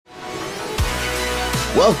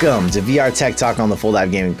Welcome to VR Tech Talk on the Full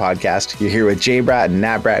Dive Gaming Podcast. You're here with Jay Brat and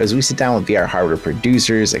Nat Brat as we sit down with VR hardware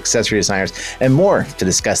producers, accessory designers, and more to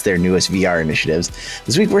discuss their newest VR initiatives.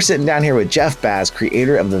 This week, we're sitting down here with Jeff Baz,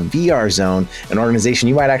 creator of the VR Zone, an organization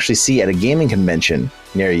you might actually see at a gaming convention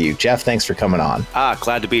near you. Jeff, thanks for coming on.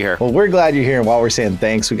 Glad to be here. Well, we're glad you're here. And while we're saying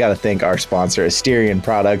thanks, we got to thank our sponsor, Asterion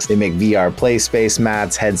Products. They make VR play space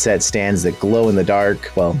mats, headset stands that glow in the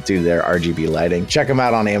dark, well, due to their RGB lighting. Check them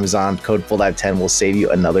out on Amazon. Code FULLDIVE10 will save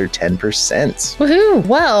you another 10%. Woohoo!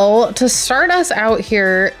 Well, to start us out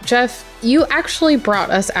here, Jeff, you actually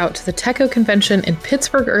brought us out to the TechCo convention in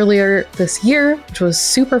Pittsburgh earlier this year, which was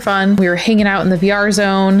super fun. We were hanging out in the VR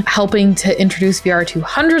Zone, helping to introduce VR to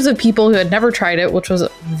hundreds of people who had never tried it, which was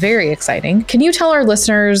very exciting. Can you tell our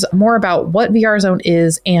listeners more about what VR Zone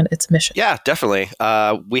is and its mission? Yeah, definitely.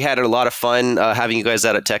 We had a lot of fun having you guys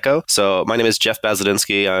out at TechCo. So my name is Jeff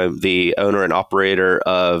Bazadinsky. I'm the owner and operator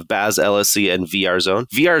of Baz LLC and VR Zone.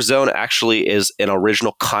 VR Zone actually is an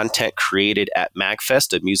original content created at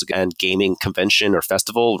MagFest, a music and gaming convention or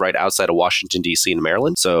festival right outside of Washington, D.C. in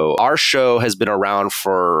Maryland. So our show has been around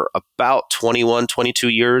for about 21, 22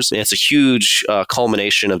 years. And it's a huge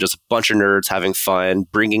culmination of just a bunch of nerds having fun,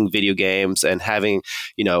 bringing video games and having,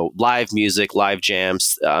 live music, live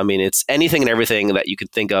jams. It's anything and everything that you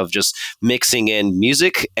could think of, just mixing in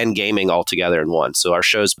music and gaming all together in one. So our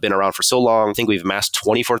show's been around for so long. I think we've amassed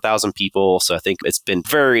 24,000 people. So I think it's been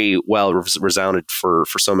very well resounded for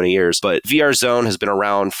so many years. But VR Zone has been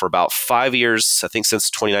around for about 5 years, I think since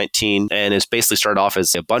 2019. And it's basically started off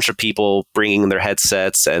as a bunch of people bringing their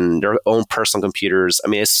headsets and their own personal computers.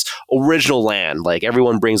 It's original land. Like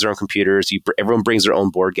everyone brings their own computers. Everyone brings their own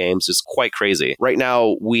board games. It's quite crazy. Right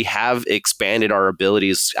now, we have expanded our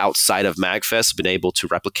abilities outside of MagFest, been able to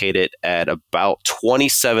replicate it at about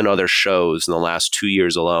 27 other shows in the last 2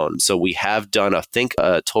 years alone. So we have done, I think,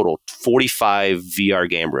 a total 45 VR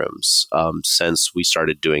game rooms since we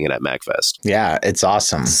started doing it at MagFest. Yeah, it's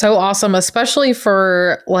awesome. So awesome, especially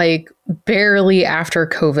for barely after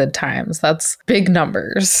COVID times. That's big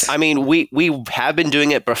numbers. We have been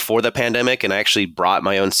doing it before the pandemic, and I actually brought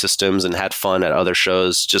my own systems and had fun at other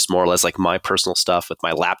shows, just more or less like my personal stuff with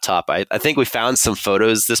my laptop. I think we found some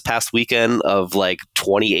photos this past weekend of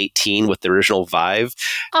 2018 with the original Vive.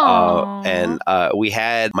 And we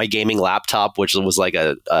had my gaming laptop, which was like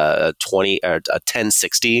a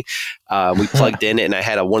 1060. We plugged in it, and I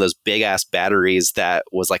had one of those big ass batteries that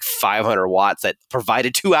was like 500 watts that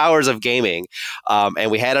provided 2 hours of gaming.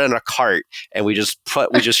 And we had it in a cart, and we just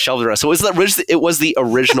shelved it around. So it was the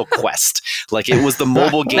original Quest. It was the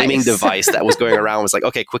mobile gaming device that was going around. It was like,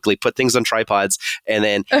 okay, quickly put things on tripods, and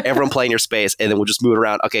then everyone play in your space, and then we'll just move it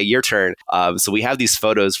around. Okay, your turn. So we have these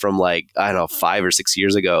photos from 5 or 6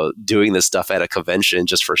 years ago doing this stuff at a convention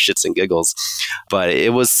just for shits and giggles. But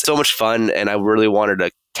it was so much fun, and I really wanted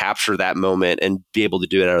to capture that moment and be able to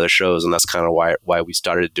do it at other shows, and that's kind of why we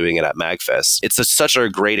started doing it at MagFest. It's such a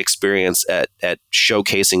great experience at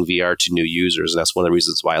showcasing VR to new users, and that's one of the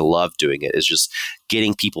reasons why I love doing it, is just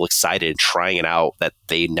getting people excited, trying it out that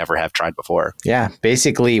they never have tried before. Yeah,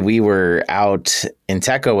 basically we were out in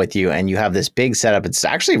TechCo with you, and you have this big setup. It's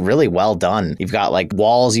actually really well done. You've got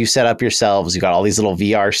walls you set up yourselves. You've got all these little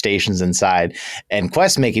VR stations inside, and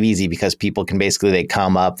Quest make it easy because people can they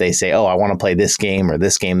come up, they say, oh, I want to play this game or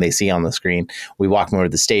this game they see on the screen. We walk them over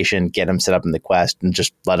to the station, get them set up in the Quest, and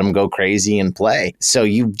just let them go crazy and play. So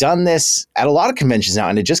you've done this at a lot of conventions now,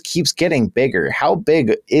 and it just keeps getting bigger. How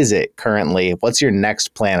big is it currently? What's your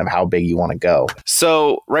next plan of how big you want to go?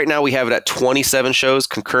 So right now we have it at 27 shows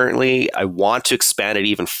concurrently. I want to expand it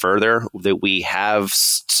even further. That we have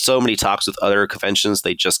so many talks with other conventions,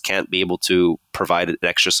 they just can't be able to provide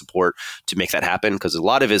extra support to make that happen, because a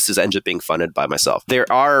lot of this ends up being funded by myself.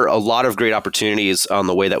 There are a lot of great opportunities on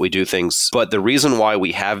the way that we do things, but the reason why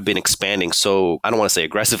we have been expanding so, I don't want to say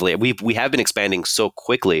aggressively, we have been expanding so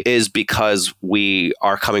quickly is because we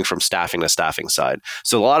are coming from staffing to staffing side.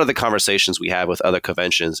 So a lot of the conversations we have with other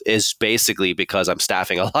conventions is basically because I'm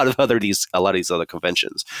staffing a lot of these other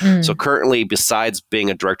conventions. So currently, besides being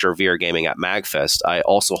a director of VR gaming at MagFest, I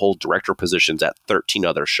also hold director positions at 13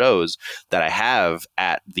 other shows that I have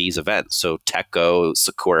at these events. So TechCo,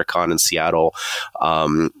 SakuraCon in Seattle,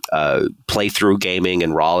 Playthrough Gaming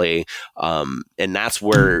in Raleigh, and that's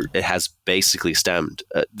where it has basically stemmed.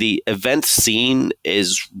 The event scene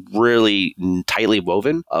is really tightly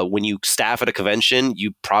woven. When you staff at a convention,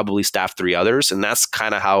 you probably staff 3 others, and that's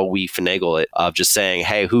kind of how we finagle it, of just saying,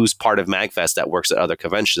 hey, who's part of MagFest that works at other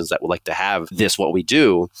conventions that would like to have this, what we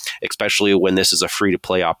do, especially when this is a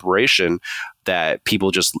free-to-play operation that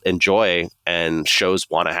people just enjoy and shows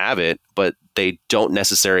want to have it. but they don't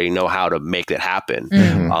necessarily know how to make it happen.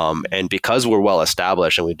 Mm. And because we're well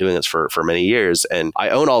established and we've been doing this for many years, and I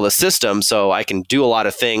own all the systems, so I can do a lot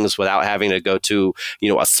of things without having to go to,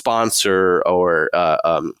 a sponsor or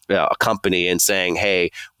a company and saying,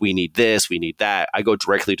 hey, we need this, we need that. I go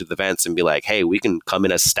directly to the events and be like, hey, we can come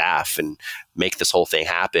in as staff and make this whole thing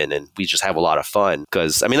happen, and we just have a lot of fun.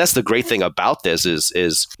 Because I mean, that's the great thing about this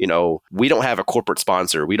is we don't have a corporate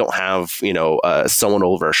sponsor, we don't have someone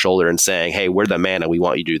over our shoulder and saying, hey, we're the man and we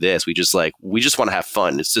want you to do this. We just want to have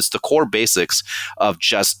fun. It's just the core basics of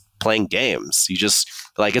just playing games. You just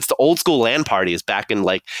it's the old school LAN parties back in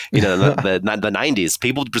the 90s.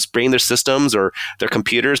 People just bring their systems or their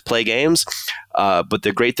computers, play games. But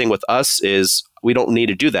the great thing with us is we don't need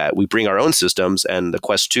to do that. We bring our own systems, and the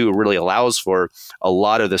Quest 2 really allows for a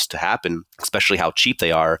lot of this to happen, especially how cheap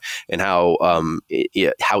they are and how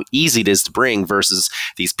easy it is to bring versus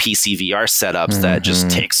these PC VR setups that just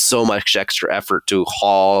take so much extra effort to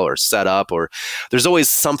haul or set up, or there's always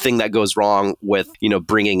something that goes wrong with,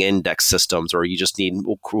 bringing index systems, or you just need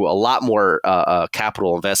a lot more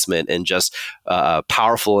capital investment and just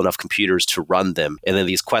powerful enough computers to run them. And then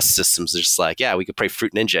these Quest systems are just we could play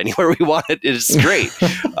Fruit Ninja anywhere we want. It's great.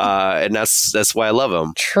 And that's why I love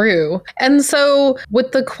them. True. And so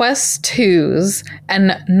with the Quest 2s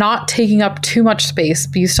and not taking up too much space,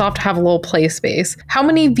 but you still have to have a little play space, how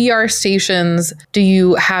many VR stations do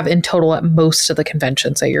you have in total at most of the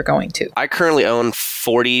conventions that you're going to? I currently own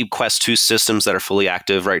 40 Quest 2 systems that are fully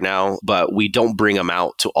active right now, but we don't bring them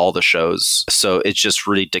out to all the shows. So it just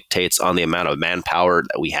really dictates on the amount of manpower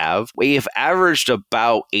that we have. We have averaged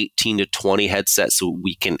about 18 to 20 headsets so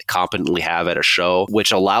we can competently have at a show,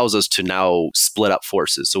 which allows us to now split up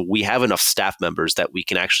forces. So we have enough staff members that we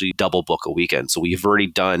can actually double book a weekend. So we've already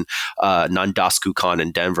done Nandasku-Con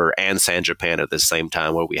in Denver and San Japan at the same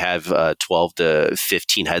time, where we have 12 to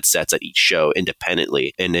 15 headsets at each show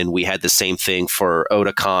independently. And then we had the same thing for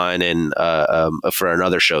Otakon and for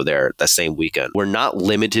another show there that same weekend. We're not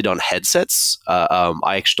limited on headsets.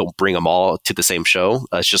 I actually don't bring them all to the same show.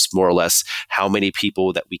 It's just more or less how many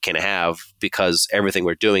people that we can have, because everything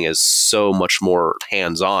we're doing is so much more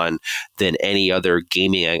hands-on than any other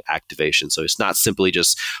gaming activation. So it's not simply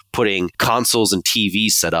just putting consoles and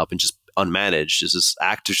TVs set up and just unmanaged. It's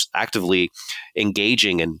just actively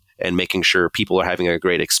engaging and making sure people are having a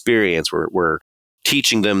great experience. We're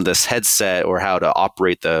teaching them this headset or how to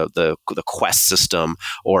operate the Quest system,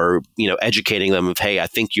 or educating them of, hey, I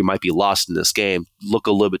think you might be lost in this game. Look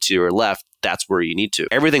a little bit to your left. That's where you need to.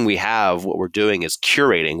 Everything we have, what we're doing is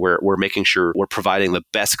curating. We're making sure we're providing the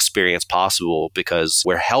best experience possible, because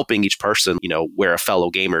we're helping each person, we're a fellow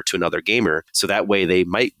gamer to another gamer. So that way they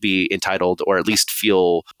might be entitled, or at least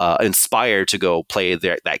feel inspired to go play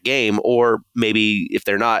that game. Or maybe if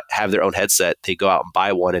they're not, have their own headset, they go out and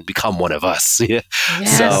buy one and become one of us.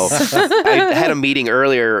 Yes. So I had a meeting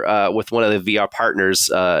earlier with one of the VR partners,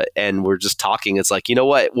 and we're just talking. It's like,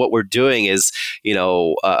 what we're doing is,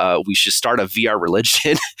 we should start a VR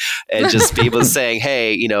religion and just people saying,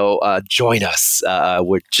 hey, join us.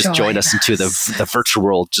 Join us into the virtual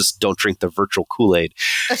world. Just don't drink the virtual Kool-Aid.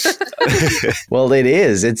 Well,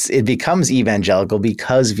 it becomes evangelical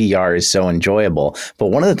because VR is so enjoyable. But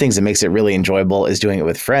one of the things that makes it really enjoyable is doing it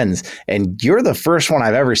with friends. And you're the first one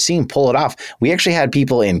I've ever seen pull it off. We actually had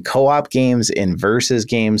people in co-op games, in versus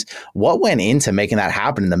games. What went into making that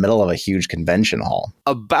happen in the middle of a huge convention hall?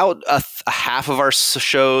 About a half of our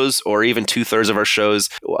shows, or even 2/3 of our shows,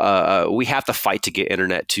 we have to fight to get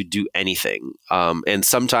internet to do anything. And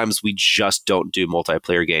sometimes we just don't do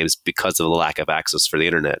multiplayer games because of the lack of access for the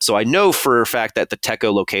internet. So I know for a fact that the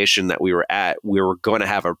Techo location that we were at, we were going to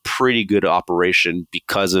have a pretty good operation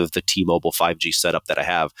because of the T-Mobile 5G setup that I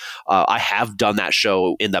have. I have done that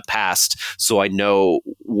show in the past, so I know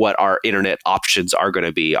what our internet options are going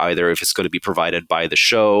to be, either if it's going to be provided by the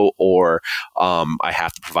show or I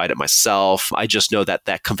have to provide it myself. I just know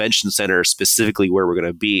that convention center, specifically where we're going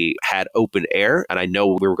to be, had open air, and I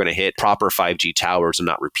know we were going to hit proper 5G towers and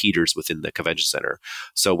not repeaters within the convention center.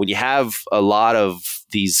 So when you have a lot of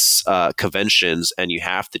these conventions and you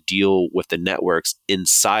have to deal with the networks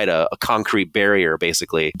inside a concrete barrier,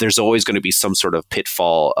 basically, there's always going to be some sort of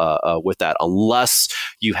pitfall with that, unless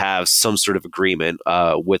you have some sort of agreement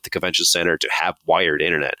with the convention center to have wired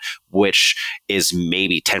internet, which is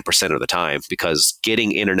maybe 10% of the time, because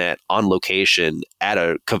getting internet on location at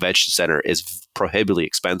a convention center is prohibitively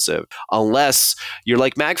expensive unless you're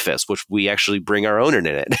like MagFest, which we actually bring our own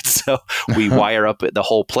internet. So we wire up the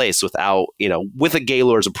whole place without, with a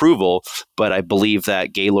Gaylord's approval. But I believe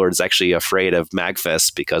that Gaylord is actually afraid of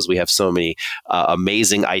MagFest because we have so many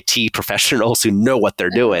amazing IT professionals who know what they're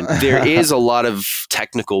doing. There is a lot of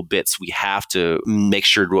technical bits we have to make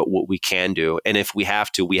sure what we can do. And if we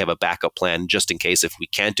have to, we have a backup plan just in case if we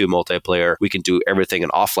can't do multiplayer, we can do everything in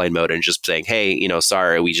offline mode and just saying, hey,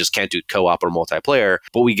 sorry, we just can't do co-op or multiplayer.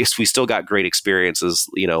 But we still got great experiences,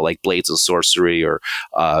 like Blades of Sorcery or,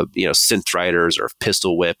 Synth Riders or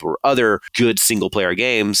Pistol Whip or other good single player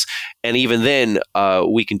games. And even then,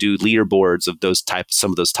 we can do leaderboards of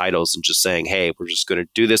some of those titles and just saying, hey, we're just going to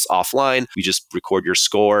do this offline. We just record your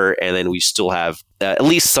score, and then we still have at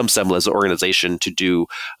least some semblance of organization to do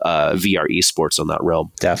VR esports on that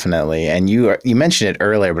realm. Definitely. And you mentioned it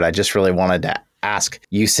earlier, but I just really wanted to ask.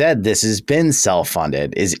 You said this has been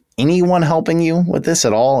self-funded. Is anyone helping you with this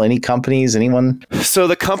at all? Any companies, anyone? So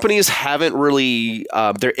the companies haven't really,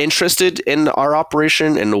 they're interested in our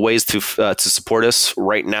operation and the ways to support us.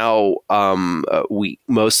 Right now,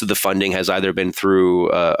 most of the funding has either been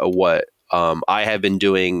through what I have been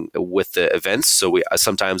doing with the events. So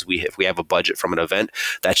sometimes if we have a budget from an event,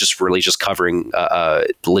 that's just really just covering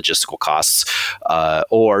the logistical costs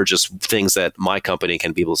or just things that my company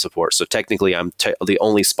can be able to support. So technically, I'm the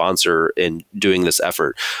only sponsor in doing this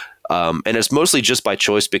effort. And it's mostly just by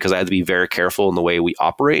choice because I have to be very careful in the way we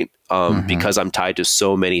operate because I'm tied to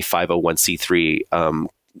so many 501c3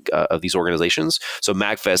 of these organizations. So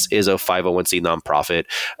MagFest is a 501c nonprofit,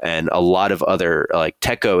 and a lot of other, like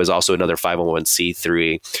TechCo is also another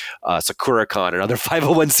 501c3, SakuraCon, another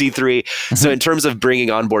 501c3. So in terms of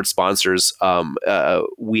bringing on board sponsors,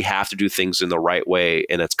 we have to do things in the right way,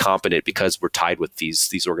 and it's competent because we're tied with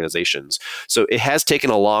these organizations. So it has taken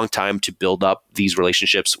a long time to build up these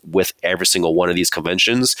relationships with every single one of these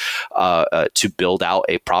conventions to build out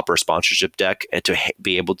a proper sponsorship deck and to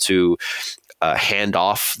be able to hand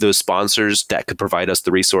off those sponsors that could provide us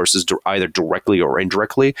the resources either directly or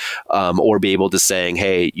indirectly, or be able to saying,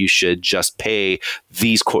 hey, you should just pay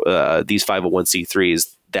these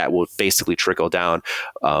 501c3s that will basically trickle down.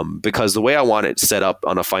 Because the way I want it set up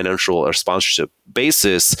on a financial or sponsorship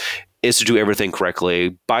basis is to do everything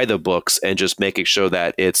correctly, by the books, and just making sure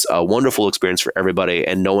that it's a wonderful experience for everybody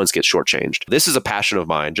and no one gets shortchanged. This is a passion of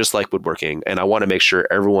mine, just like woodworking, and I want to make sure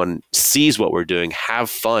everyone sees what we're doing, have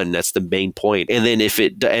fun. That's the main point. And then if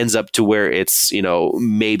it ends up to where it's,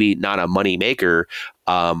 maybe not a money maker,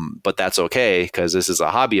 but that's okay because this is a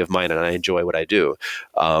hobby of mine and I enjoy what I do.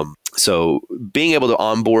 So being able to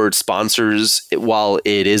onboard sponsors, while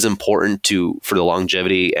it is important for the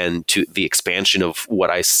longevity and to the expansion of what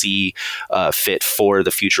I see fit for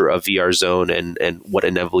the future of VR Zone and what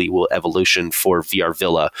inevitably will evolution for VR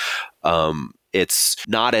Villa, it's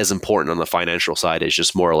not as important on the financial side. It's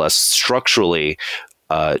just more or less structurally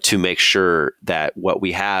to make sure that what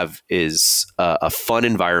we have is a fun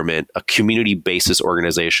environment, a community-basis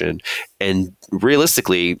organization, and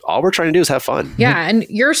realistically, all we're trying to do is have fun. Yeah, and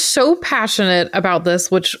you're so passionate about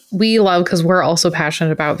this, which we love because we're also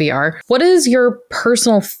passionate about VR. What is your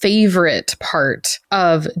personal favorite part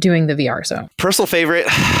of doing the VR Zone? Personal favorite?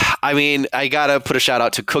 I mean, I gotta put a shout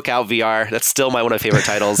out to Cookout VR. That's still one of my favorite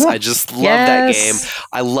titles. I just love that game.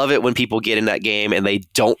 I love it when people get in that game and they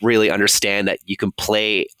don't really understand that you can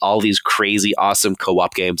play all these crazy, awesome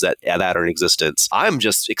co-op games that are in existence. I'm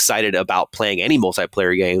just excited about playing any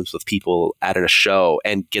multiplayer games with people at a show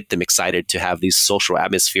and get them excited to have these social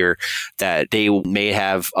atmosphere that they may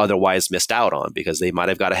have otherwise missed out on because they might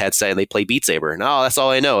have got a headset and they play Beat Saber. No, that's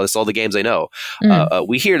all I know. That's all the games I know.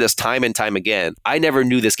 We hear this time and time again. I never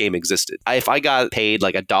knew this game existed. If I got paid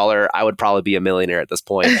like $1, I would probably be a millionaire at this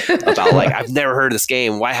point about like, I've never heard of this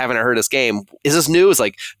game. Why haven't I heard of this game? Is this new? It's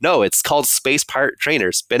like, no, it's called Space Pirate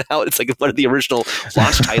Trainers. Been out. It's like one of the original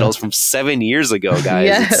launch titles from 7 years ago, guys.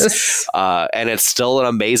 Yes. And it's still an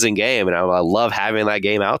amazing game. And I love having that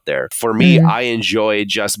game out there. For me, I enjoy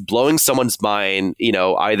just blowing someone's mind,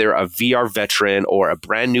 either a VR veteran or a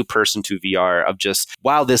brand new person to VR of just,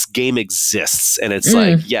 wow, this game exists. And it's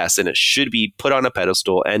like, yes, and it should be put on a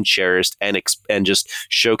pedestal and cherished and just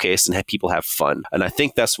showcased and have people have fun. And I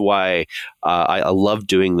think that's why I love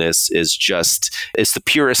doing this it's the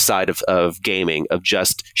purest side of gaming, of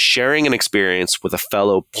just sharing an experience with a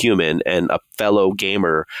fellow human and a fellow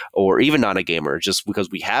gamer, or even not a gamer, just because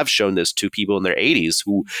we have shown this to people in their 80s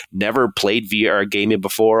who never played VR gaming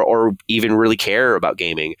before or even really care about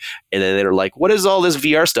gaming. And then they're like, what is all this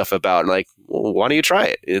VR stuff about? And like, well, why don't you try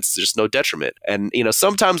it? It's just no detriment. And,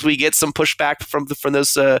 sometimes we get some pushback from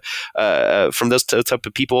those type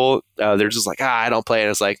of people. They're just like, I don't play.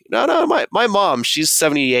 And it's like, no, my mom, she's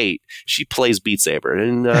 78. She plays Beat Saber,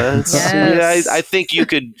 and I think you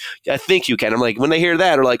could. I think you can. I'm like, when they hear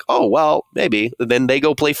that, they're like, oh well, maybe. Then they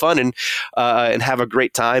go play fun and have a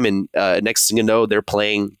great time. And next thing you know, they're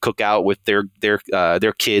playing Cookout with their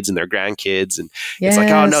kids and their grandkids, and it's like,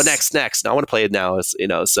 oh no, next. No, I want to play it now.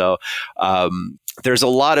 So. There's a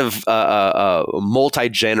lot of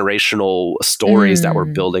multi-generational stories that we're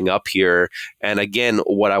building up here. And again,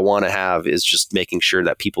 what I want to have is just making sure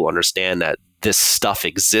that people understand that this stuff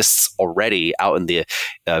exists already out in the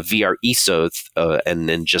VR ethos, and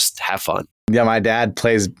then just have fun. Yeah, my dad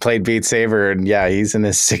played Beat Saber, and yeah, he's in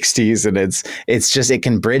his 60s, and it's just, it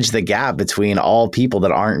can bridge the gap between all people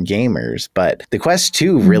that aren't gamers. But the Quest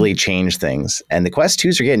 2 really changed things, and the Quest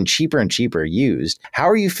 2s are getting cheaper and cheaper used. How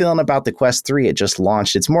are you feeling about the Quest 3? It just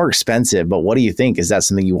launched. It's more expensive, but what do you think? Is that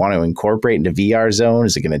something you want to incorporate into VR Zone?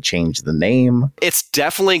 Is it going to change the name? It's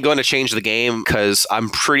definitely going to change the game, because I'm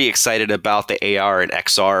pretty excited about the AR and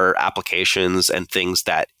XR applications and things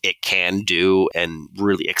that it can do and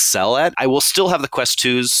really excel at. I will still have the Quest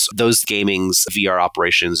 2s. Those gaming's VR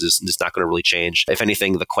operations is not going to really change. If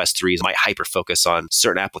anything, the Quest 3s might hyper focus on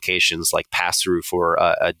certain applications like pass-through for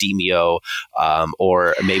a Demio,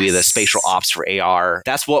 or maybe the spatial ops for AR.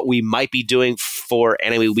 That's what we might be doing for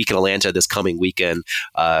Anime Week in Atlanta this coming weekend,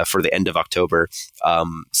 for the end of October.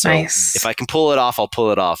 Nice. If I can pull it off, I'll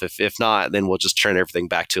pull it off. If not, then we'll just turn everything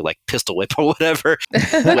back to like Pistol Whip or whatever.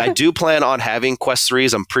 I do plan on having Quest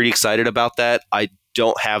 3s. I'm pretty excited about that. I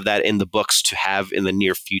don't have that in the books to have in the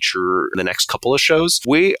near future, in the next couple of shows.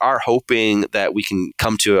 We are hoping that we can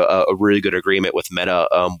come to a really good agreement with Meta,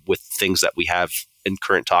 with things that we have in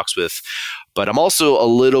current talks with. But I'm also a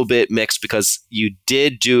little bit mixed, because you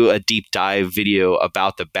did do a deep dive video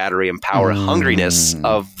about the battery and power hungriness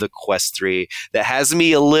of the Quest 3 that has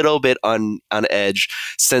me a little bit on edge,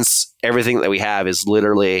 since everything that we have is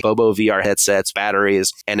literally Bobo VR headsets,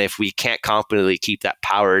 batteries, and if we can't competently keep that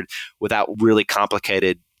powered without really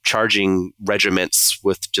complicated charging regiments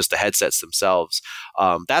with just the headsets themselves,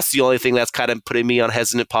 that's the only thing that's kind of putting me on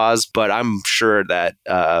hesitant pause. But I'm sure that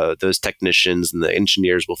those technicians and the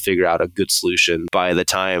engineers will figure out a good solution by the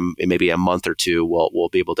time, in maybe a month or two, we'll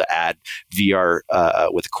be able to add VR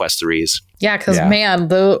with Quest 3s. Yeah, because man,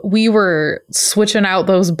 we were switching out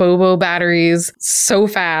those Bobo batteries so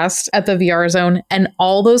fast at the VR Zone, and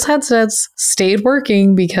all those headsets stayed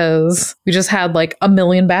working because we just had like a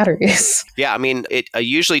million batteries. Yeah, I mean, it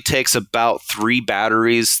usually takes about 3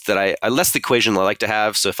 batteries that that's the equation I like to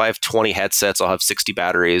have. So if I have 20 headsets, I'll have 60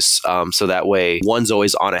 batteries. So that way, one's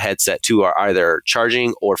always on a headset, 2 are either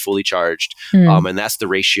charging or fully charged. And that's the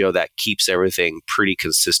ratio that keeps everything pretty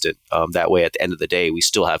consistent. That way, at the end of the day, we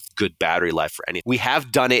still have good battery life for anything. We have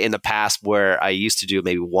done it in the past where I used to do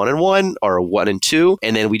maybe 1 and 1 or 1 and 2,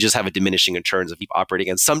 and then we just have a diminishing returns of keep operating.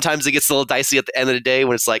 And sometimes it gets a little dicey at the end of the day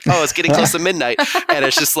when it's like, oh, it's getting close to midnight, and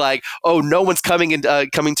it's just like, oh, no one's coming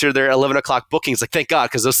to their 11 o'clock bookings. Like, thank God,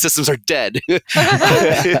 because those systems are dead.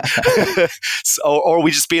 Or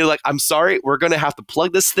we just being like, I'm sorry, we're going to have to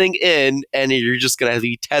plug this thing in, and you're just going to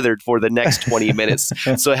be tethered for the next 20 minutes.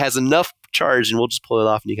 So it has enough charge, and we'll just pull it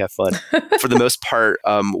off and you have fun. For the most part,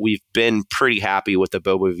 we've been pretty happy with the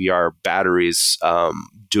Bobo VR batteries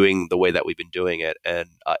doing the way that we've been doing it, and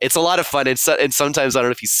it's a lot of fun. And sometimes, I don't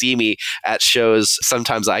know if you see me at shows,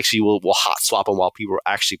 sometimes I actually will hot swap them while people are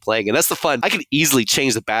actually playing, and that's the fun. I can easily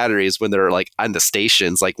change the batteries when they're like on the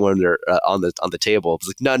stations, like when they're on the table. It's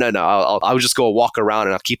like, no, I'll just go walk around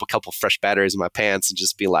and I'll keep a couple fresh batteries in my pants and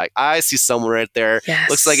just be like, I see someone right there. Yes.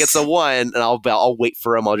 Looks like it's a 1, and I'll wait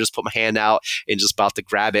for them. I'll just put my hand out and just about to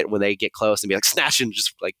grab it when they get close and be like snatch and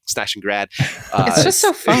grab. It's just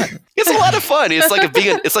so fun. It's a lot of fun.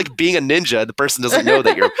 It's like being a ninja. The person doesn't know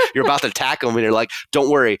that you're about to attack them, and you're like, don't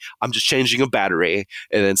worry, I'm just changing a battery.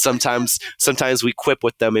 And then sometimes we quip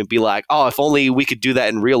with them and be like, oh, if only we could do that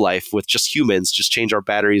in real life with just humans, just change our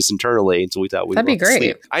batteries internally until we thought we That'd be great.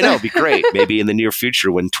 Sleep. I know, it'd be great. Maybe in the near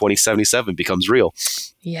future when 2077 becomes real.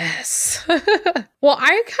 Yes. Well,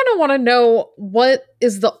 I kind of want to know, what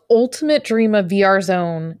is the ultimate dream of VR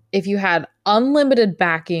Zone if you had unlimited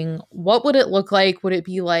backing? What would it look like? Would it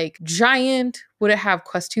be like giant? Would it have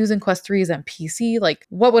Quest 2s and Quest 3s and PC? Like,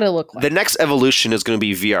 what would it look like? The next evolution is going to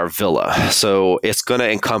be VR Villa. So it's going to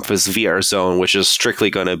encompass VR Zone, which is strictly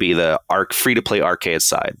going to be the free-to-play arcade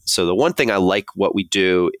side. So the one thing I like what we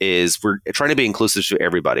do is we're trying to be inclusive to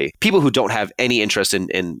everybody. People who don't have any interest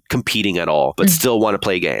in competing at all, but still want to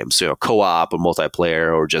play games. So, co-op or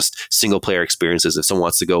multiplayer or just single-player experiences. If someone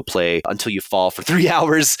wants to go play Until You Fall for 3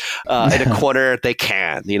 hours in a corner, they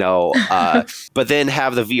can, but then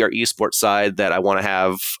have the VR esports side that I want to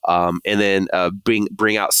have, and then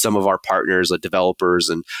bring out some of our partners, like developers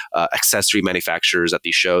and accessory manufacturers at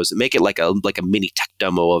these shows, and make it like a mini tech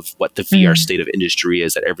demo of what the VR state of industry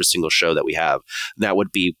is at every single show that we have. And that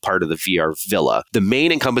would be part of the VR Villa. The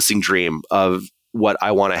main encompassing dream of what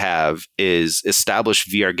I want to have is establish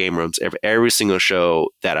VR game rooms every single show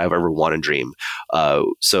that I've ever wanted to dream.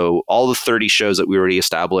 So all the 30 shows that we already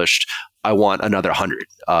established, I want another 100.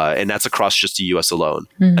 And that's across just the US alone.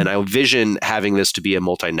 And I envision having this to be a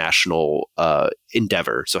multinational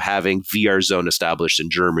endeavor. So having VR Zone established in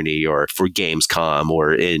Germany or for Gamescom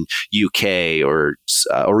or in UK or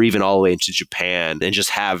even all the way into Japan, and just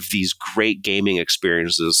have these great gaming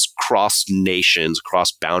experiences cross nations,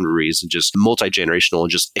 cross boundaries, and just multi-generational, and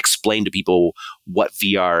just explain to people what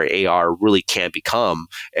VR, AR really can become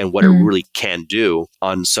and what it really can do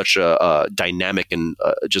on such a dynamic and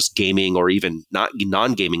just gaming or even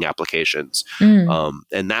non-gaming applications.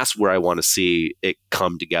 And that's where I want to see it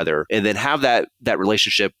come together, and then have that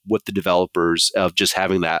relationship with the developers of just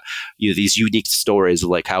having that, these unique stories of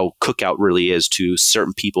like how Cookout really is to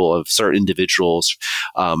certain people, of certain individuals,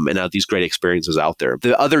 and have these great experiences out there.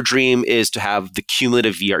 The other dream is to have the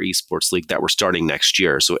cumulative VR esports league that we're starting next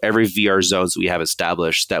year. So every VR zones we have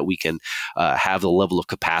established, that we can have the level of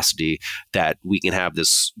capacity that we can have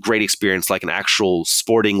this great experience like an actual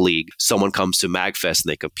sporting league. Someone comes to MagFest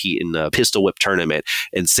and they compete in the pistol whip tournament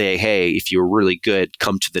and say, hey, if you're really good,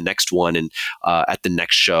 come to the next one and at the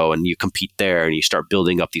next show, and you compete there, and you start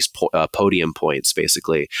building up these podium points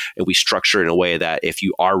basically. And we structure it in a way that if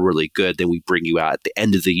you are really good, then we bring you out at the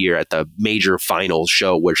end of the year at the major final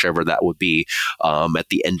show, whichever that would be, at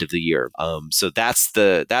the end of the year. So that's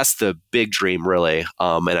the big dream really.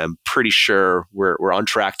 And I'm pretty sure we're on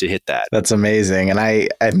track to hit that. That's amazing.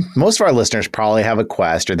 And most of our listeners probably have a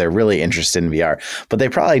Quest, or they're really interested in VR, but they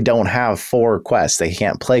probably don't have 4 Quests. They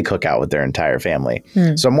can't play Cookout with their entire family.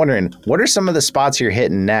 So I'm wondering, what are some of the spots you're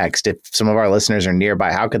hitting next? If some of our listeners are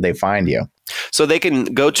nearby, how could they find you? So they can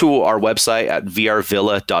go to our website at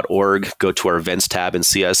vrvilla.org, go to our events tab and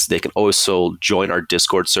see us. They can also join our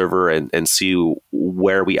Discord server and see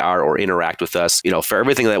where we are or interact with us. For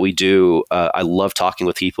everything that we do, I love talking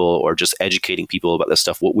with people or just educating people about this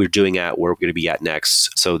stuff, what we're doing where we're going to be at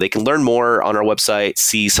next. So they can learn more on our website,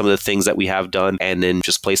 see some of the things that we have done, and then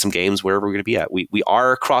just play some games wherever we're going to be at. We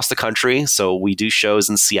are across the country. So we do shows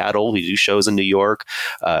in Seattle, we do shows in New York,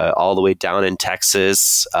 all the way down in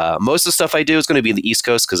Texas. Most of the stuff I do is going to be in the East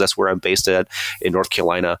Coast because that's where I'm based at in North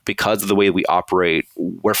Carolina. Because of the way we operate,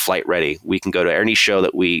 we're flight ready. We can go to any show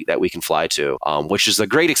that we can fly to, which is a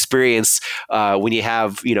great experience when you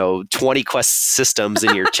have 20 Quest systems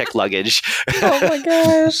in your checked luggage. Oh my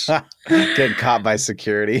gosh. Get caught by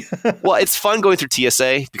security. Well, it's fun going through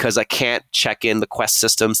TSA because I can't check in the Quest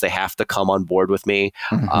systems. They have to come on board with me.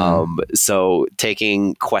 So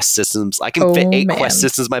taking Quest systems, I can fit 8 Quest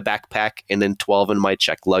systems in my backpack and then 12 in my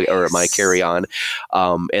check lug or my carry-on.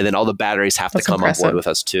 And then all the batteries have to come on board with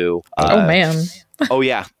us too. Oh man. Oh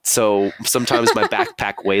yeah. So sometimes my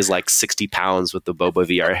backpack weighs like 60 pounds with the Boba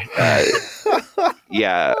VR.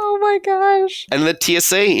 Yeah. Oh my gosh. And the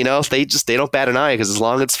TSA, they don't bat an eye because as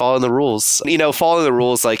long as it's following the rules, following the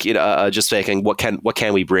rules, like, just thinking what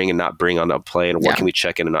can we bring and not bring on a plane, or what can we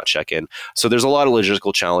check in and not check in. So there's a lot of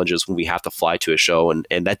logistical challenges when we have to fly to a show, and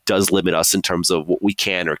that does limit us in terms of what we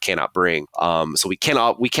can or cannot bring. So we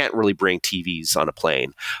can't really bring TVs on a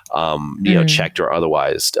plane, checked or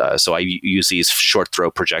otherwise. So I use these short throw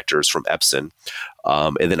projectors from Epson.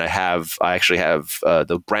 And then I actually have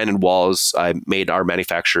the Brandon Walls. I made our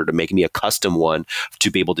manufacturer to make me a custom one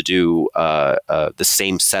to be able to do the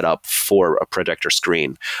same setup for a projector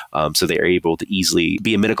screen. So they are able to easily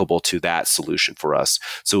be amenable to that solution for us.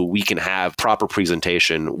 So we can have proper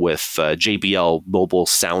presentation with JBL mobile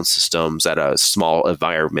sound systems at a small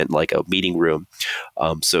environment like a meeting room.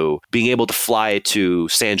 So being able to fly to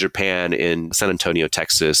San Japan in San Antonio,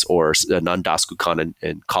 Texas, or Nandasuku-con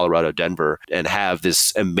in Colorado, Denver, and have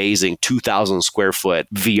this amazing 2,000 square foot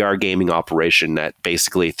VR gaming operation that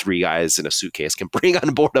basically 3 guys in a suitcase can bring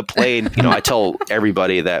on board a plane. I tell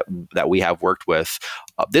everybody that we have worked with,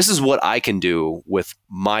 this is what I can do with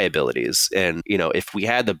my abilities. And, if we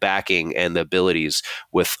had the backing and the abilities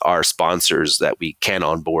with our sponsors that we can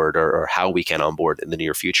onboard or how we can onboard in the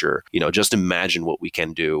near future, just imagine what we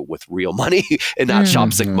can do with real money and not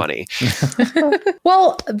chopstick money.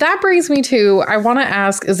 Well, that brings me to, I want to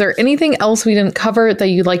ask, is there anything else we didn't cover that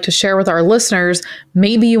you'd like to share with our listeners?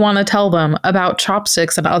 Maybe you want to tell them about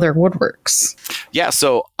chopsticks and other woodworks. Yeah,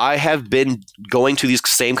 so I have been going to these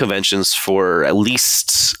same conventions for at least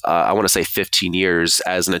last, I want to say 15 years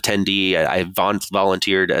as an attendee. I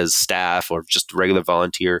volunteered as staff or just a regular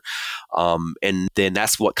volunteer. And then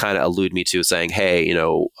that's what kind of alluded me to saying, hey,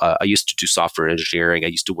 I used to do software engineering. I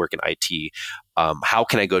used to work in IT. How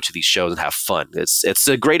can I go to these shows and have fun? It's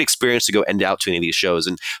a great experience to go end out to any of these shows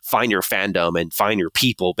and find your fandom and find your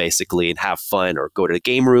people basically and have fun, or go to the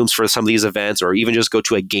game rooms for some of these events, or even just go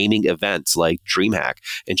to a gaming event like DreamHack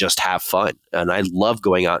and just have fun. And I love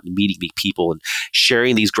going out and meeting people and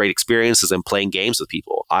sharing these great experiences and playing games with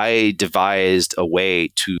people. I devised a way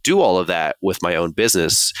to do all of that with my own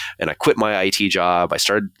business, and I quit my IT job. I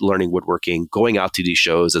started learning woodworking, going out to these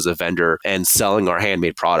shows as a vendor and selling our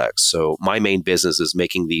handmade products. So my main business is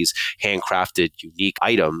making these handcrafted, unique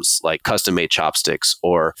items like custom made chopsticks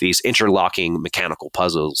or these interlocking mechanical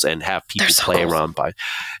puzzles, and have people play around by.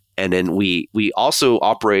 And then we also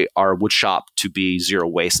operate our wood shop to be zero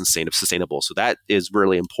waste and sustainable. So that is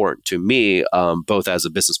really important to me, both as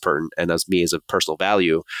a business person and as me as a personal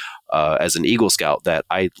value, as an Eagle Scout, that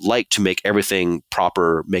I like to make everything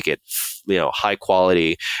proper, make it high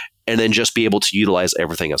quality, and then just be able to utilize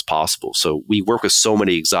everything as possible. So we work with so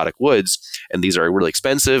many exotic woods, and these are really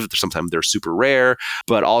expensive. Sometimes they're super rare,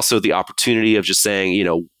 but also the opportunity of just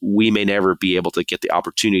saying, we may never be able to get the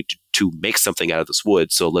opportunity to make something out of this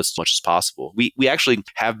wood. So let's as much as possible. We actually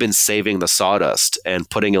have been saving the sawdust and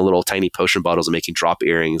putting in little tiny potion bottles and making drop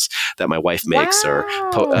earrings that my wife makes, or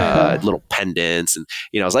little pendants. And,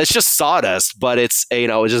 it's just sawdust, but it's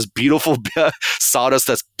just beautiful sawdust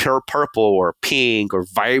that's pure purple or pink or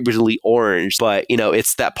vibrantly orange. But,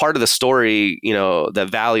 it's that part of the story, that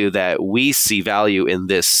value that we see value in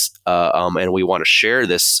this, and we want to share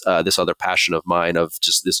this other passion of mine of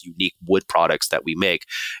just this unique wood products that we make,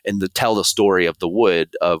 and to tell the story of the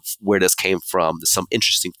wood, of where this came from, some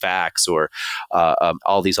interesting facts, or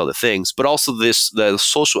all these other things, but also the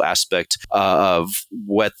social aspect of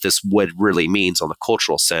what this wood really means on the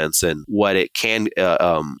cultural sense, and what it can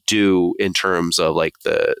do in terms of like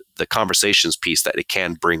the conversations piece that it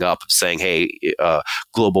can bring up, of saying, hey,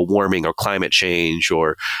 global warming or climate change,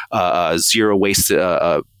 or zero waste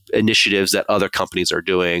initiatives that other companies are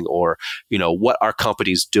doing, or what our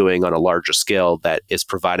company's doing on a larger scale that is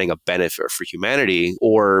providing a benefit for humanity,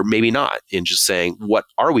 or maybe not, and just saying, what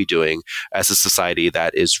are we doing as a society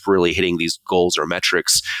that is really hitting these goals or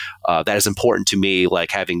metrics that is important to me,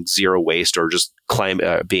 like having zero waste, or just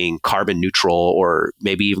being carbon neutral, or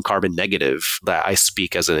maybe even carbon negative, that I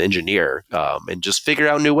speak as an engineer, and just figure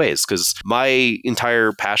out new ways. Because my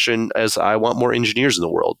entire passion is I want more engineers in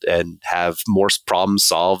the world and have more problems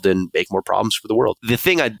solved and make more problems for the world. The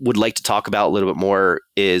thing I would like to talk about a little bit more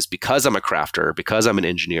is, because I'm a crafter, because I'm an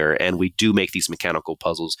engineer, and we do make these mechanical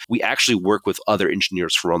puzzles, we actually work with other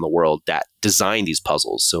engineers from around the world that design these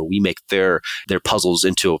puzzles. So we make their puzzles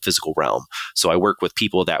into a physical realm. So I work with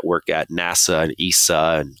people that work at NASA and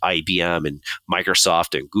ESA and IBM and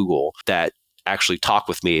Microsoft and Google that actually talk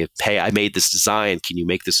with me. Hey, I made this design. Can you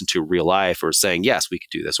make this into real life? Or saying, yes, we could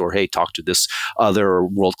do this. Or, hey, talk to this other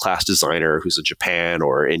world-class designer who's in Japan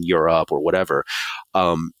or in Europe or whatever.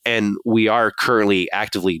 And we are currently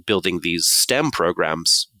actively building these STEM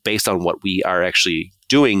programs based on what we are actually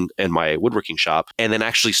doing in my woodworking shop, and then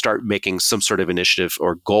actually start making some sort of initiative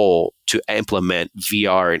or goal to implement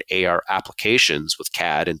VR and AR applications with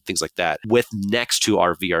CAD and things like that, with next to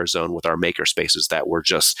our VR zone with our maker spaces that we're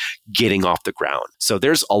just getting off the ground. So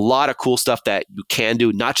there's a lot of cool stuff that you can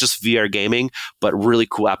do, not just VR gaming, but really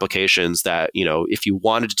cool applications that, if you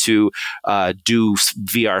wanted to do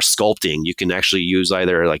VR sculpting, you can actually use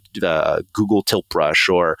either like Google Tilt Brush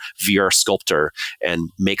or VR Sculptor and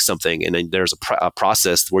make something. And then there's a process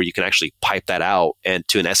where you can actually pipe that out and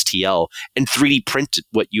to an STL and 3D print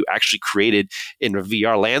what you actually created in a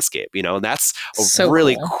VR landscape, and that's a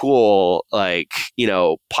really cool,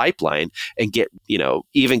 pipeline, and get,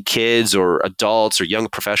 even kids or adults or young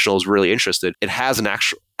professionals really interested. It has an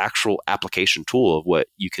actual application tool of what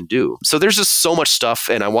you can do. So there's just so much stuff,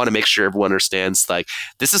 and I want to make sure everyone understands, like,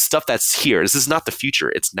 this is stuff that's here. This is not the future.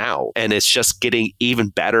 It's now. And it's just getting even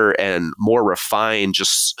better and more refined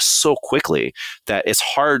just so quickly that it's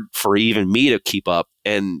hard for even me to keep up.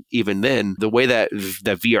 And even then, the way that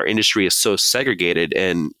the VR industry is so segregated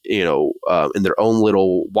and, in their own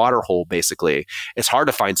little water hole, basically, it's hard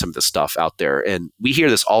to find some of this stuff out there. And we hear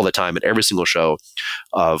this all the time at every single show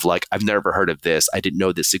of like, I've never heard of this. I didn't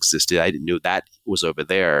know this this existed. I didn't know that was over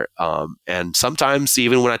there. And sometimes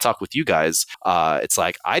even when I talk with you guys, it's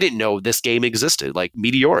like, I didn't know this game existed, like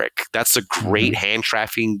Meteoric. That's a great hand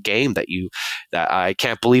tracking game that I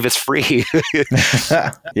can't believe it's free.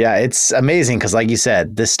 Yeah, it's amazing because, like you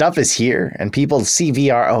said, this stuff is here and people see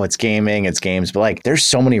VR. Oh, it's gaming, it's games. But like, there's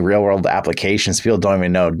so many real world applications. People don't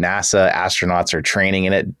even know. NASA astronauts are training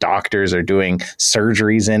in it. Doctors are doing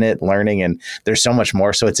surgeries in it, learning, and there's so much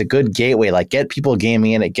more. So it's a good gateway. Like, get people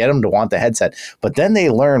gaming in it, get them to want the headset, but then they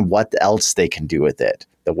learn what else they can do with it.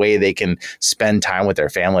 The way they can spend time with their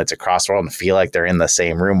families across the world and feel like they're in the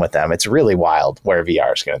same room with them. It's really wild where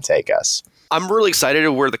VR is going to take us. I'm really excited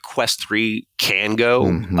at where the Quest 3 can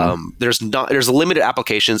go. There's limited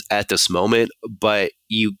applications at this moment, but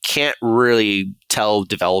you can't really tell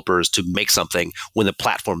developers to make something when the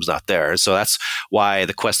platform's not there. So that's why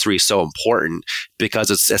the Quest 3 is so important,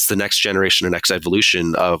 because it's the next generation and next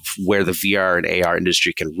evolution of where the VR and AR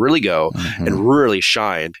industry can really go and really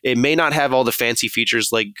shine. It may not have all the fancy features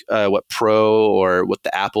like what Pro or what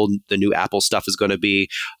the new Apple stuff is going to be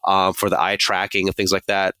for the eye tracking and things like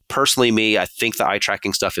that. Personally, I think the eye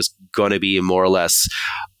tracking stuff is going to be more or less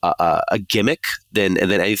a gimmick than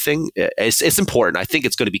anything. It's important. I think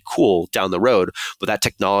it's going to be cool down the road, but that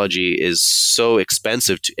technology is so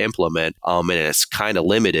expensive to implement, and it's kind of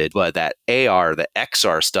limited. But that AR, the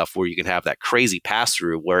XR stuff, where you can have that crazy pass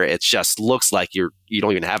through, where it just looks like you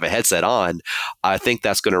don't even have a headset on, I think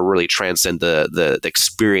that's going to really transcend the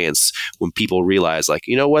experience when people realize, like,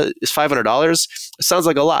 you know what, it's $500. It sounds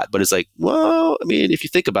like a lot, but it's like, well, I mean, if you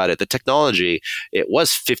think about it, the technology, it was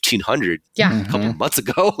 $1,500 a couple months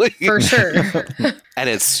ago. For sure. And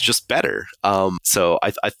it's just better. So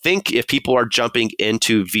I think if people are jumping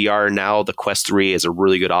into VR now, the Quest 3 is a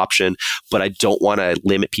really good option, but I don't want to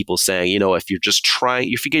limit people saying, you know, if you're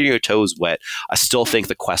getting your toes wet, I still think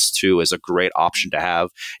the Quest 2 is a great option to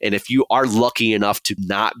have. And if you are lucky enough to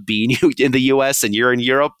not be in the US and you're in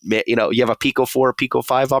Europe, you know, you have a Pico 4, Pico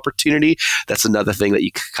 5 opportunity. That's another thing that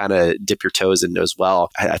you can kind of dip your toes in as well.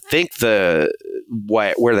 I think where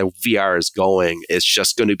the VR is going is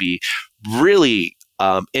just going to be really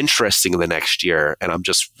interesting in the next year. And I'm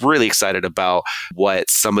just really excited about what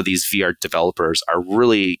some of these VR developers are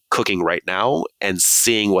really cooking right now and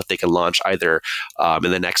seeing what they can launch either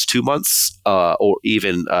in the next 2 months or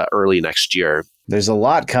even early next year. There's a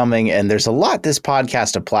lot coming, and there's a lot this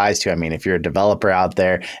podcast applies to. I mean, if you're a developer out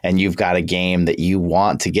there and you've got a game that you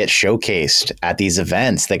want to get showcased at these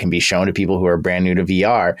events that can be shown to people who are brand new to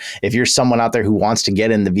VR, if you're someone out there who wants to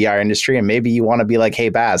get in the VR industry and maybe you want to be like, hey,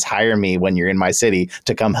 Baz, hire me when you're in my city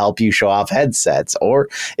to come help you show off headsets. Or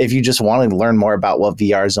if you just want to learn more about what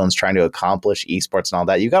VR Zone's trying to accomplish, esports and all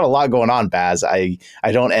that, you got a lot going on, Baz. I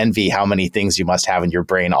don't envy how many things you must have in your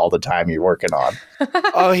brain all the time you're working on.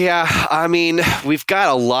 Oh, yeah. I mean, we've got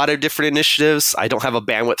a lot of different initiatives. I don't have a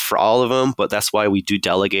bandwidth for all of them, but that's why we do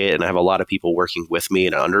delegate, and I have a lot of people working with me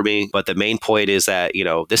and under me. But the main point is that, you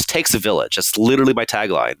know, this takes a village. That's literally my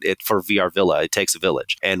tagline. For VR Villa, it takes a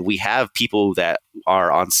village. And we have people that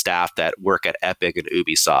are on staff that work at Epic and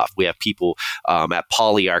Ubisoft. We have people at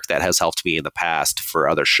Polyarc that has helped me in the past for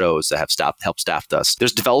other shows that have helped staffed us.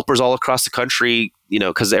 There's developers all across the country, you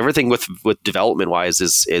know, because everything with development wise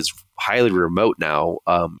is highly remote now.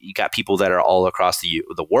 You got people that are all across the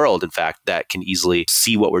world, in fact, that can easily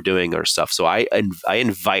see what we're doing or stuff. So I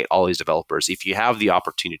invite all these developers, if you have the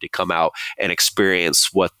opportunity to come out and experience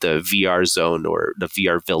what the VR Zone or the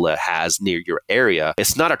VR Villa has near your area.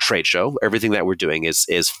 It's not a trade show. Everything that we're doing is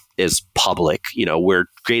public. You know, we're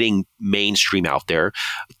creating mainstream out there.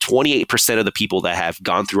 28% of the people that have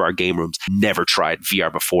gone through our game rooms never tried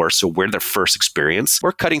VR before, so we're their first experience.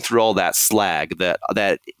 We're cutting through all that slag,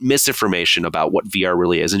 that misinformation about what VR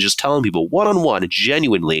really is, and just telling people one-on-one,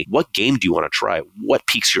 genuinely, what game do you want to try? What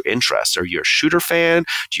piques your interest? Are you a shooter fan?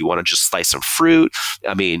 Do you want to just slice some fruit?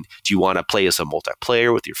 I mean, do you want to play as a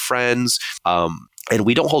multiplayer with your friends? And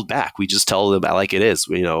we don't hold back. We just tell them like it is.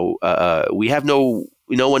 You know, we have no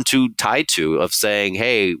one to tie to of saying,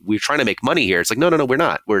 hey, we're trying to make money here. It's like, no, we're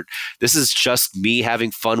not. This is just me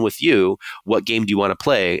having fun with you. What game do you want to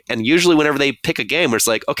play? And usually whenever they pick a game, it's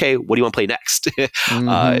like, okay, what do you want to play next?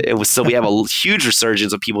 So we have a huge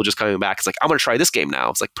resurgence of people just coming back. It's like, I'm going to try this game now.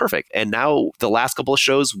 It's like, perfect. And now the last couple of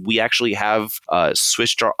shows, we actually have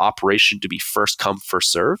switched our operation to be first come,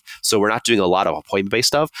 first serve. So we're not doing a lot of appointment-based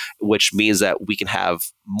stuff, which means that we can have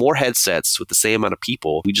more headsets with the same amount of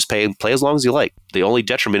people. We just play as long as you like. The only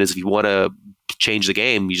detriment is if you want to change the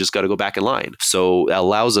game, you just got to go back in line. So it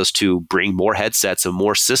allows us to bring more headsets and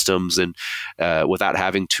more systems, and without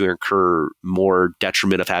having to incur more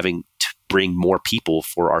detriment of having bring more people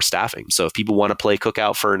for our staffing. So if people want to play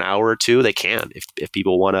Cookout for an hour or two, they can. If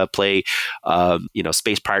people want to play,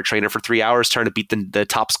 Space Pirate Trainer for 3 hours trying to beat the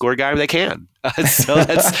top score guy, they can. So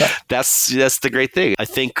that's the great thing. I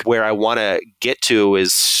think where I want to get to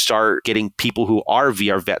is start getting people who are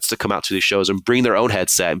VR vets to come out to these shows and bring their own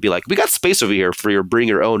headset and be like, we got space over here for your bring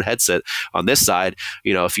your own headset on this side.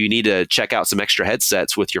 If you need to check out some extra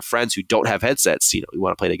headsets with your friends who don't have headsets, you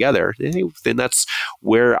want to play together, then that's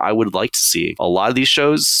where I would like to see a lot of these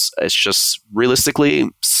shows. It's just realistically,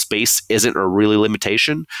 space isn't a really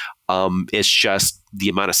limitation. It's just the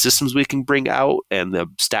amount of systems we can bring out and the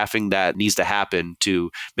staffing that needs to happen to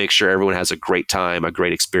make sure everyone has a great time, a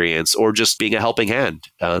great experience, or just being a helping hand.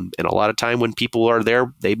 And a lot of time when people are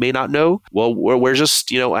there, they may not know. Well, we're just,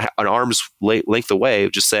 an arm's length away,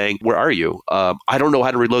 just saying, where are you? I don't know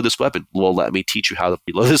how to reload this weapon. Well, let me teach you how to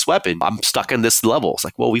reload this weapon. I'm stuck in this level. It's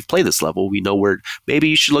like, well, we've played this level. We know where, maybe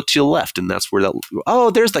you should look to the left. And that's where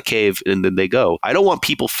there's the cave. And then they go. I don't want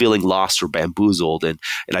people feeling lost or bamboozled. And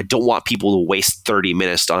I don't want people to waste 30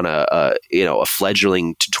 minutes on a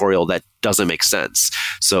fledgling tutorial that doesn't make sense.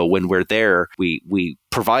 So when we're there, we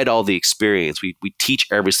provide all the experience. We teach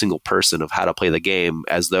every single person of how to play the game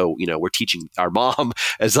as though, we're teaching our mom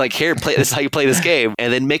as like, here, play this is how you play this game.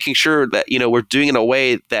 And then making sure that, we're doing it in a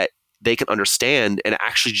way that they can understand and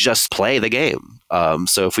actually just play the game.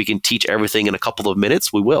 So if we can teach everything in a couple of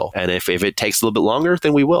minutes, we will. And if it takes a little bit longer,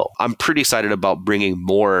 then we will. I'm pretty excited about bringing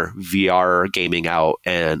more VR gaming out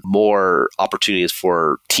and more opportunities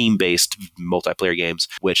for team-based multiplayer games,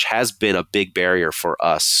 which has been a big barrier for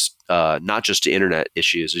us. Not just to internet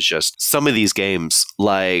issues, it's just some of these games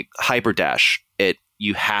like Hyperdash,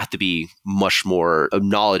 you have to be much more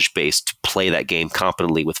knowledge-based to play that game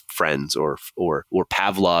competently with friends or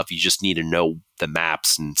Pavlov. You just need to know the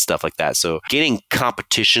maps and stuff like that. So getting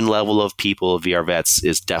competition level of people, of VR vets,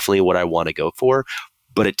 is definitely what I want to go for.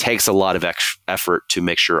 But it takes a lot of effort to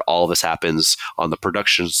make sure all of this happens on the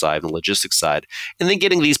production side and logistics side. And then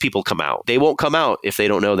getting these people come out. They won't come out if they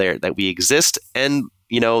don't know that we exist. And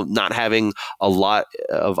not having a lot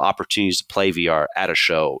of opportunities to play VR at a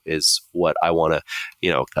show is what I want to,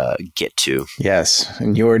 get to. Yes.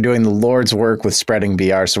 And you are doing the Lord's work with spreading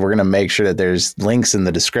VR. So we're going to make sure that there's links in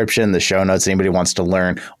the description, the show notes. Anybody wants to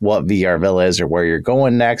learn what VRville is or where you're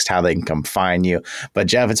going next, how they can come find you. But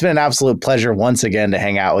Jeff, it's been an absolute pleasure once again to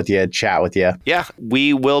hang out with you, chat with you. Yeah,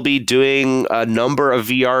 we will be doing a number of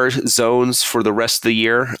VR zones for the rest of the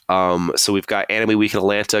year. So we've got Anime Week in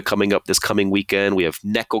Atlanta coming up this coming weekend. We have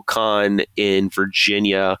NecoCon in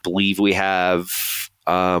Virginia. I believe we have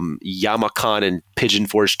YamaCon in Pigeon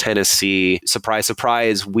Forge, Tennessee. Surprise,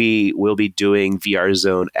 surprise, we will be doing VR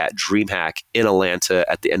Zone at DreamHack in Atlanta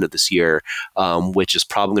at the end of this year, which is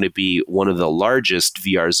probably going to be one of the largest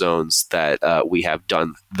VR zones that we have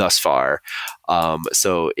done thus far.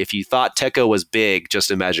 So if you thought Techo was big, just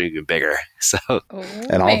imagine even bigger. So,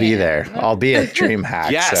 and I'll be there. I'll be at DreamHack.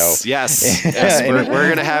 Yes. We're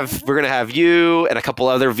gonna have you and a couple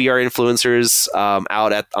other VR influencers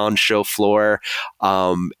out on show floor,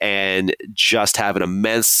 and just have an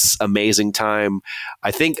amazing time.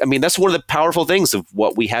 I mean, that's one of the powerful things of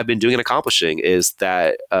what we have been doing and accomplishing is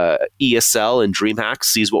that ESL and DreamHack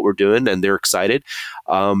sees what we're doing and they're excited.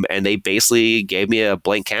 And they basically gave me a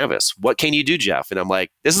blank canvas. What can you do, Jeff? And I'm like,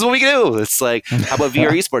 this is what we can do. It's like, how about VR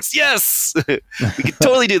esports? Yes, we can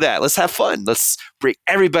totally do that. Let's have fun. Let's bring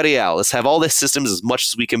everybody out. Let's have all the systems as much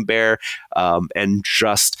as we can bear, and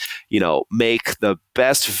just, make the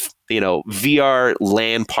best, VR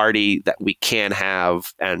LAN party that we can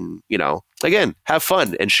have. And, again, have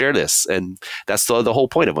fun and share this. And that's the whole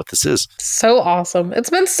point of what this is. So awesome. It's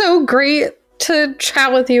been so great to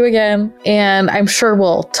chat with you again. And I'm sure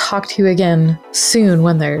we'll talk to you again soon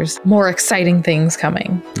when there's more exciting things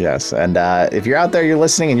coming. Yes. And if you're out there, you're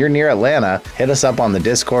listening and you're near Atlanta, hit us up on the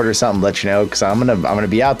Discord or something, let you know, because I'm gonna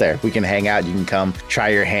be out there. We can hang out. You can come try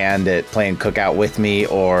your hand at playing Cookout with me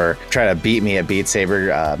or try to beat me at Beat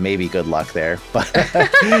Saber. Maybe good luck there. But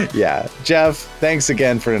yeah, Jeff, thanks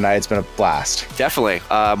again for tonight. It's been a blast. Definitely.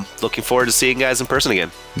 Looking forward to seeing you guys in person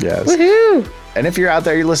again. Yes. Woohoo! And if you're out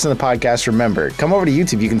there, you're listening to the podcast, remember, come over to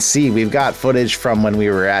YouTube. You can see we've got footage from when we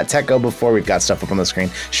were at Techo before. We've got stuff up on the screen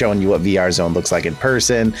showing you what VR Zone looks like in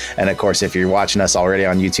person. And of course, if you're watching us already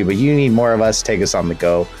on YouTube, but you need more of us, take us on the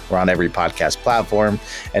go. We're on every podcast platform.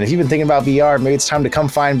 And if you've been thinking about VR, maybe it's time to come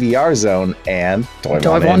find VR Zone and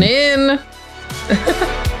dive on in.